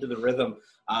your head to the rhythm.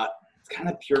 It's kind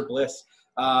of pure bliss.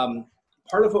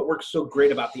 Part of what works so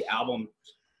great about the album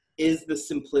is the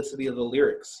simplicity of the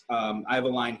lyrics. I have a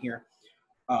line here.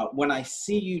 When I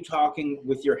see you talking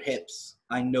with your hips,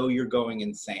 I know you're going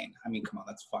insane. I mean, come on,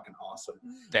 that's fucking awesome.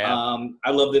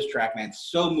 I love this track, man.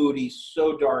 So moody,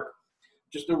 so dark.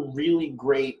 Just a really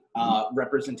great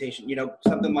representation.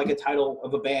 Something like a title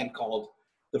of a band called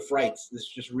The Frights. This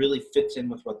just really fits in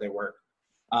with what they were,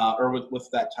 or with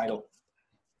that title.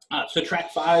 So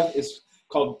track 5 is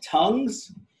called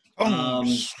Tongues.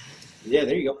 Yeah,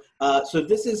 there you go. So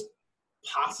this is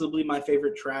possibly my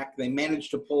favorite track. They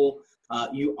managed to pull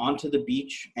you onto the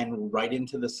beach and right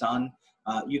into the sun.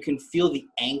 You can feel the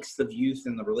angst of youth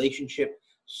in the relationship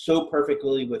so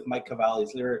perfectly with Mike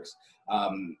Cavalli's lyrics.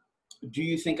 Do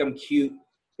you think I'm cute?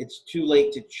 It's too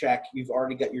late to check. You've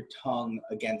already got your tongue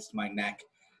against my neck.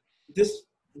 this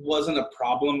wasn't a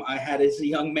problem I had as a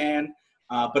young man,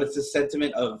 but it's a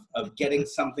sentiment of getting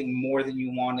something more than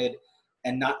you wanted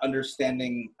and not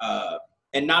understanding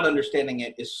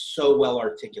it is so well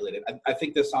articulated. I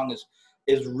think this song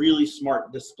is really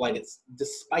smart despite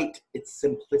its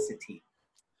simplicity.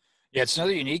 Yeah, it's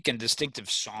another unique and distinctive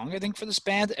song, I think, for this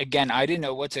band. Again, I didn't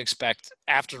know what to expect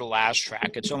after the last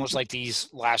track. It's almost like these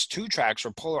last two tracks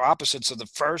are polar opposites of the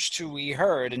first two we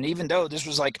heard. And even though this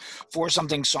was like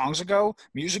 4-something songs ago,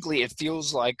 musically it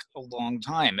feels like a long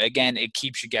time. Again, it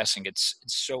keeps you guessing. It's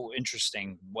so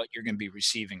interesting what you're going to be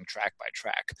receiving track by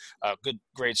track.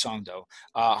 Great song though.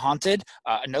 Haunted,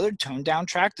 another toned down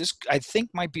track. This I think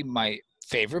might be my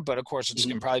favorite, but of course it's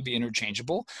going to probably be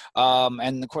interchangeable.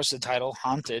 And of course the title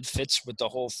Haunted fits with the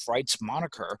whole Frights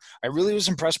moniker. I really was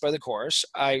impressed by the chorus.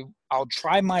 I'll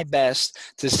try my best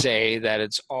to say that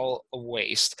it's all a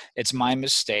waste. It's my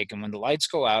mistake. And when the lights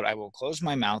go out, I will close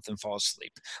my mouth and fall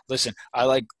asleep. Listen,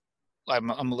 I'm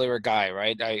a lyric guy,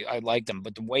 right? I like them,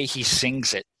 but the way he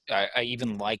sings it, I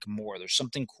even like more. There's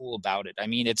something cool about it. I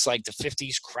mean, it's like the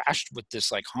 50s crashed with this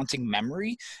like haunting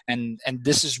memory, and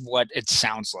this is what it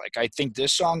sounds like. I think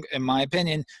this song, in my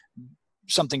opinion,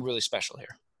 something really special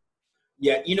here.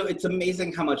 Yeah, it's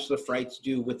amazing how much the Frights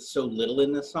do with so little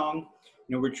in this song.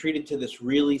 We're treated to this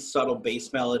really subtle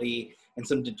bass melody and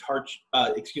some detached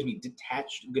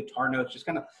guitar notes just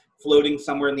kind of floating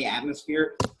somewhere in the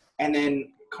atmosphere. And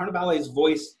then Carnevale's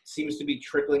voice seems to be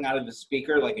trickling out of the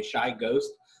speaker like a shy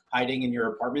ghost hiding in your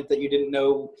apartment that you didn't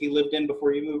know he lived in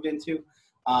before you moved into.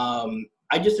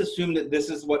 I just assume that this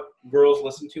is what girls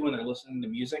listen to when they're listening to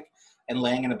music and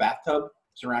laying in a bathtub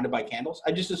surrounded by candles.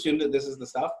 I just assume that this is the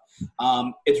stuff.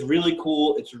 It's really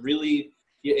cool.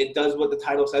 It does what the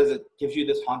title says. It gives you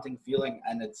this haunting feeling,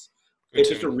 and it's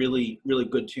just a really, really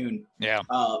good tune. Yeah.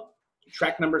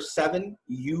 Track number 7,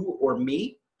 You or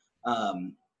Me.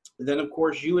 Then, of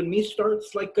course, You and Me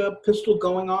starts like a pistol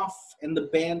going off, and the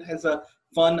band has a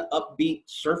fun, upbeat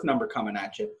surf number coming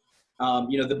at you.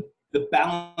 The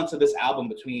balance of this album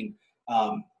between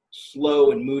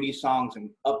slow and moody songs and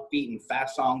upbeat and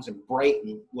fast songs and bright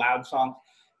and loud songs,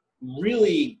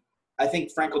 really, I think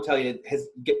Frank will tell you,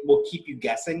 will keep you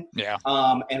guessing. Yeah.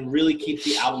 And really keep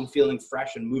the album feeling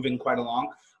fresh and moving quite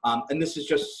along. And this is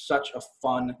just such a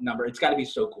fun number. It's got to be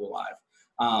so cool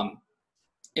live.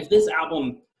 If this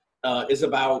album is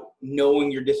about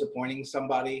knowing you're disappointing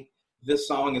somebody, this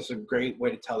song is a great way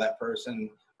to tell that person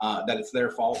that it's their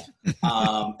fault.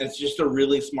 It's just a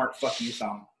really smart fuck you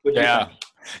song. Yeah.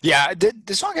 Yeah,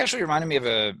 the song actually reminded me of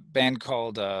a band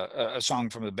called a song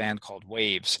from a band called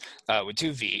Waves with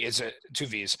two V's.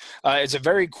 It's a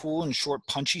very cool and short,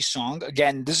 punchy song.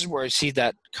 Again, this is where I see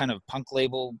that kind of punk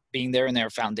label being there in their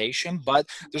foundation, but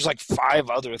there's like 5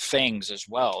 other things as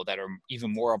well that are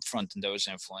even more upfront than those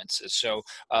influences. So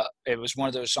it was one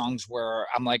of those songs where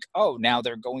I'm like, oh, now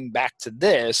they're going back to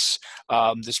this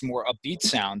more upbeat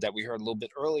sound that we heard a little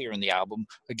bit earlier in the album.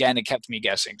 Again, it kept me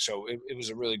guessing, so it was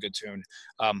a really good tune.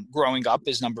 Growing Up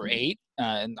is number 8.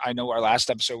 And I know our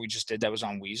last episode we just did that was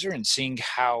on Weezer, and seeing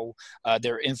how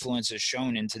their influence is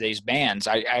shown in today's bands.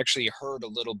 I actually heard a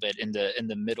little bit in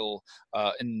the middle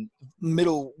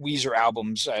Weezer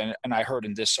albums, and I heard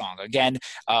in this song. Again,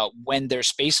 when there's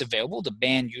space available, the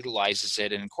band utilizes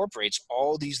it and incorporates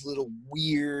all these little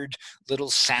weird little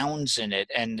sounds in it,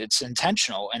 and it's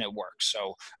intentional and it works.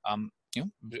 So,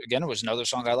 again, it was another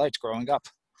song I liked growing up.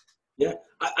 Yeah,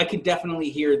 I could definitely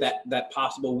hear that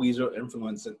possible Weezer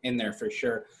influence in there for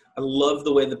sure. I love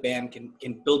the way the band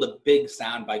can build a big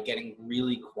sound by getting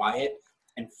really quiet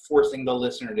and forcing the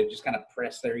listener to just kind of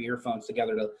press their earphones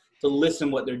together to listen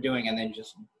what they're doing, and then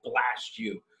just blast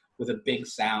you with a big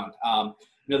sound.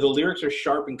 The lyrics are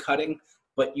sharp and cutting,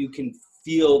 but you can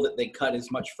feel that they cut as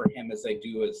much for him as they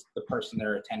do as the person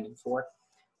they're intended for.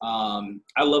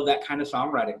 I love that kind of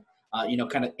songwriting,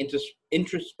 kind of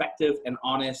introspective and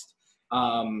honest.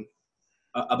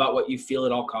 About what you feel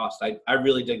at all costs. I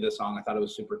really dig this song. I thought it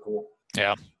was super cool.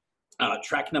 Yeah.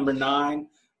 Track number 9,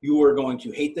 You Are Going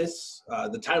to Hate This,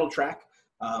 the title track.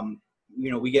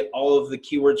 We get all of the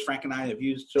keywords Frank and I have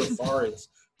used so far. It's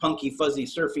punky, fuzzy,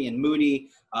 surfy, and moody.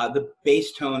 The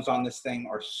bass tones on this thing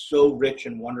are so rich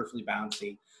and wonderfully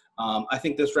bouncy. I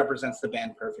think this represents the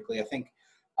band perfectly. I think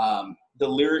the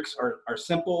lyrics are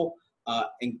simple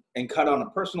and cut on a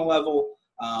personal level.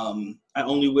 I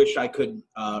only wish I could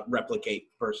replicate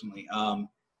personally.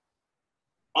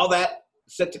 All that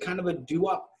set to kind of a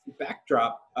doo-wop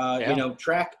backdrop,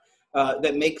 track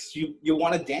that makes you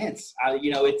want to dance.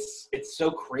 It's so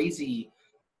crazy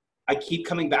I keep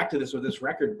coming back to this with this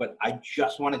record, but I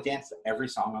just want to dance to every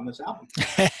song on this album.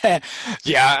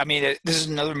 Yeah, I mean, this is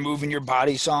another "Move in Your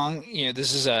Body" song. You know,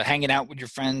 this is hanging out with your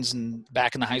friends and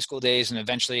back in the high school days, and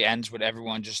eventually ends with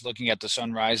everyone just looking at the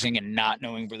sun rising and not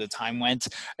knowing where the time went.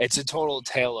 It's a total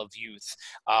tale of youth.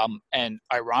 And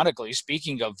ironically,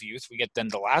 speaking of youth, we get then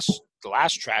the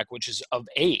last track, which is "Of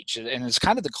Age," and it's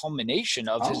kind of the culmination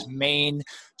of his main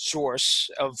source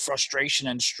of frustration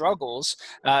and struggles,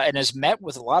 and is met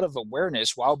with a lot of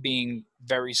awareness while being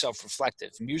very self-reflective.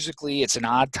 Musically, it's an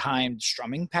odd-timed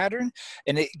strumming pattern,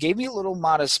 and it gave me a little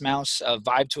Modest Mouse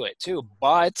vibe to it too.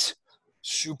 But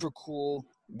super cool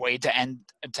way to end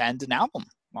an album.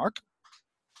 Mark?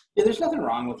 Yeah, there's nothing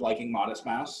wrong with liking Modest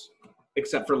Mouse,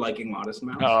 except for liking Modest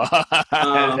Mouse.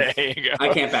 There you go.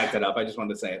 I can't back that up. I just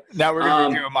wanted to say it. Now we're going to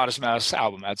review a Modest Mouse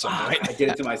album at some point. I did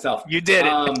it to myself. You did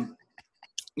it.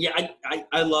 Yeah,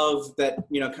 I love that,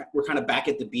 we're kind of back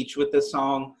at the beach with this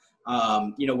song,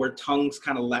 where tongues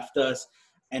kind of left us,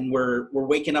 and we're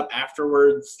waking up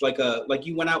afterwards like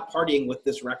you went out partying with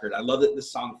this record. I love that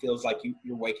this song feels like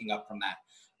you're waking up from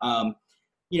that.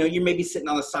 You're maybe sitting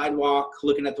on the sidewalk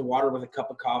looking at the water with a cup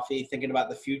of coffee, thinking about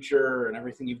the future and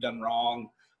everything you've done wrong.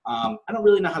 I don't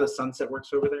really know how the sunset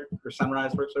works over there or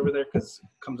sunrise works over there because it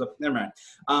comes up. Never mind.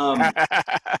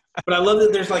 But I love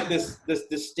that there's like this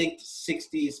distinct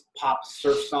 60s pop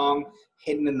surf song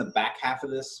hidden in the back half of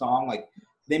this song. Like,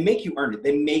 they make you earn it.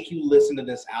 They make you listen to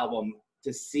this album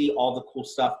to see all the cool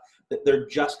stuff that they're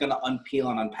just going to unpeel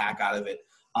and unpack out of it.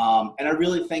 And I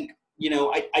really think,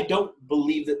 I don't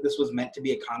believe that this was meant to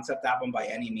be a concept album by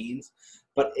any means.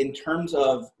 But in terms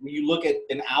of, when you look at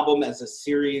an album as a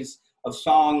series of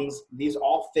songs, these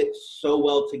all fit so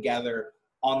well together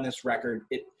on this record.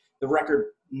 The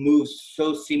record moves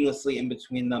so seamlessly in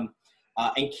between them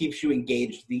and keeps you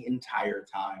engaged the entire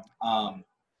time.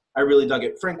 I really dug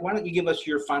it. Frank, why don't you give us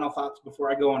your final thoughts before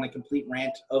I go on a complete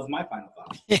rant of my final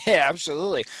thoughts? Yeah,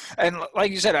 absolutely. And like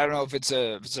you said, I don't know if it's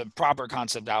a proper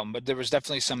concept album, but there was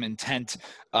definitely some intent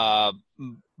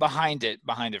behind it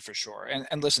for sure.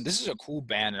 And listen, this is a cool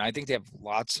band, and I think they have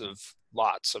lots of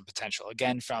potential.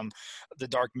 Again, from the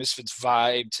Dark Misfits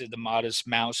vibe to the Modest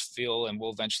Mouse feel, and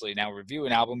we'll eventually now review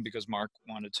an album because Mark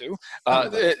wanted to.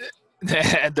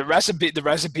 The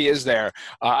recipe is there.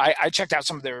 I checked out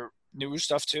some of their newer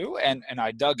stuff too, and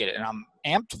I dug it, and I'm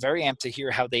very amped to hear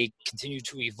how they continue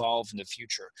to evolve in the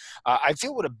future. I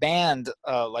feel with a band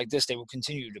like this, they will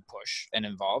continue to push and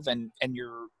evolve, and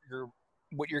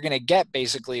what you're going to get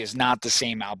basically is not the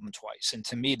same album twice. And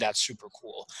to me, that's super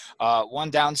cool. One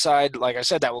downside, like I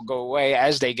said, that will go away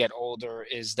as they get older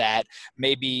is that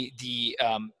maybe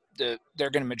they're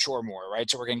going to mature more, right?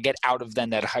 So we're going to get out of then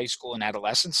that high school and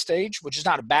adolescent stage, which is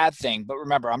not a bad thing. But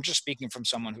remember, I'm just speaking from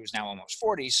someone who's now almost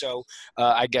 40. So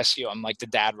I guess, I'm like the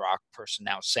dad rock person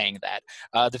now saying that.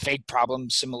 The Fake Problem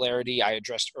similarity I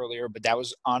addressed earlier, but that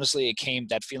was honestly,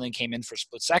 that feeling came in for a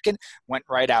split second, went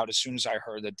right out as soon as I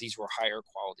heard that these were higher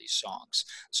quality songs.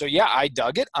 So yeah, I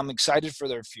dug it. I'm excited for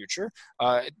their future.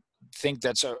 Think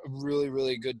that's a really,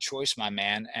 really good choice, my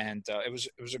man. And it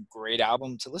was a great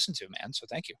album to listen to, man. So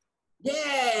thank you.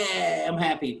 Yeah, I'm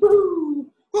happy.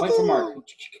 Woo! Point for Mark.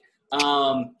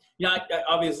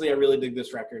 Obviously I really dig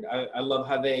this record. I love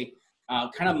how they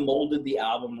kind of molded the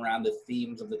album around the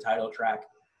themes of the title track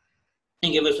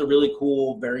and give us a really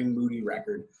cool, very moody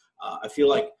record. I feel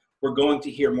like we're going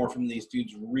to hear more from these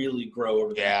dudes really grow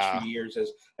over the next few years,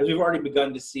 as we've already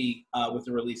begun to see with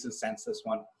the releases since this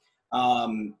one.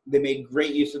 They made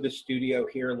great use of the studio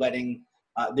here, letting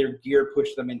their gear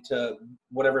push them into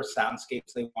whatever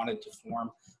soundscapes they wanted to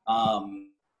form.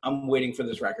 I'm waiting for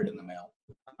this record in the mail.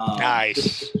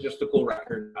 Nice. Just a cool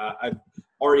record. I've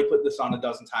already put this on a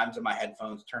dozen times in my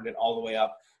headphones, turned it all the way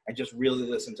up, and just really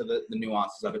listened to the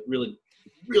nuances of it. Really,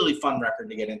 really fun record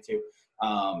to get into.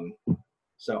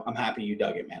 So I'm happy you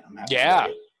dug it, man. I'm happy. Yeah.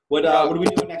 What are we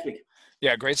doing next week?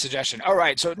 Yeah, great suggestion. All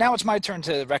right, so now it's my turn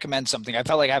to recommend something. I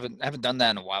felt like I haven't done that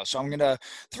in a while, so I'm gonna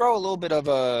throw a little bit of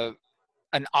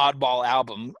an oddball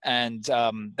album, and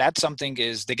that something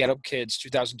is the Get Up Kids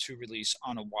 2002 release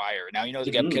On a Wire. Now,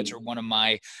 the Get Up Kids are one of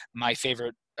my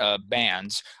favorite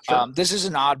bands. Sure. This is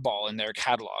an oddball in their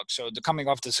catalog. So coming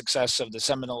off the success of the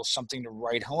seminal Something to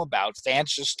Write Home About,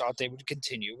 fans just thought they would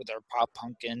continue with their pop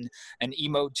punk and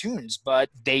emo tunes, but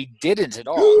they didn't at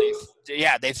all.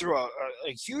 They threw a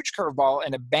huge curveball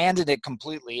and abandoned it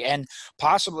completely, and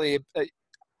possibly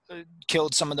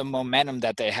killed some of the momentum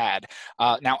that they had.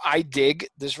 Now, I dig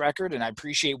this record and I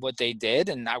appreciate what they did,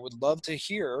 and I would love to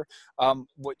hear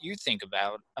what you think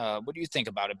about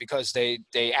it, because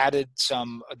they added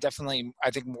some definitely,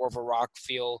 I think, more of a rock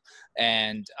feel,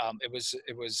 and it was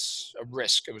a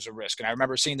risk. It was a risk, and I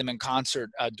remember seeing them in concert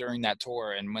during that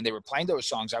tour, and when they were playing those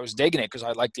songs, I was digging it because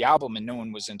I liked the album and no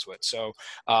one was into it. So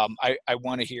I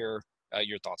want to hear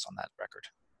your thoughts on that record.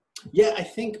 Yeah, I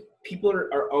think people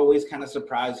are always kind of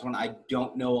surprised when I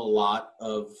don't know a lot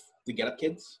of the Get Up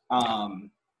Kids.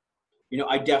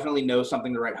 I definitely know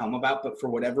something to write home about, but for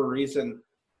whatever reason,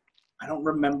 I don't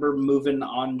remember moving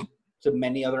on to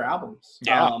many other albums.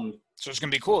 Yeah. So it's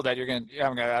gonna be cool that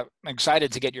I'm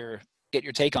excited to get your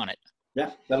take on it.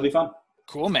 Yeah, that'll be fun.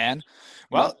 Cool, man.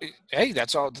 Well, hey,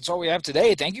 that's all we have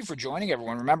today. Thank you for joining,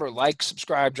 everyone. Remember, like,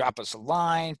 subscribe, drop us a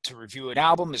line to review an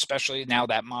album, especially now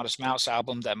that Modest Mouse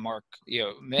album that Mark,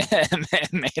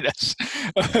 made us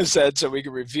said so we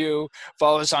can review.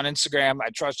 Follow us on Instagram.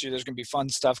 I trust you. There's going to be fun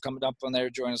stuff coming up on there.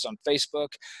 Join us on Facebook.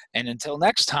 And until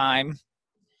next time.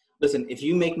 Listen, if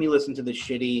you make me listen to the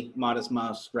shitty Modest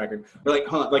Mouse record, or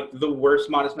like the worst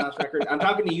Modest Mouse record, I'm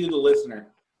talking to you, the listener.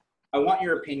 I want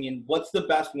your opinion. What's the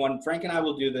best one? Frank and I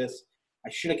will do this. I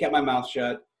should have kept my mouth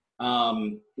shut.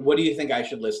 What do you think I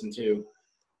should listen to?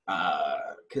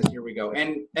 Because here we go.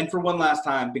 And for one last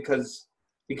time, because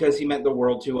he meant the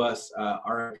world to us,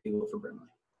 R.I.P. Wilford Brimley.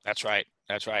 That's right.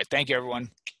 Thank you,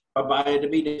 everyone. Bye-bye to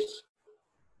be days.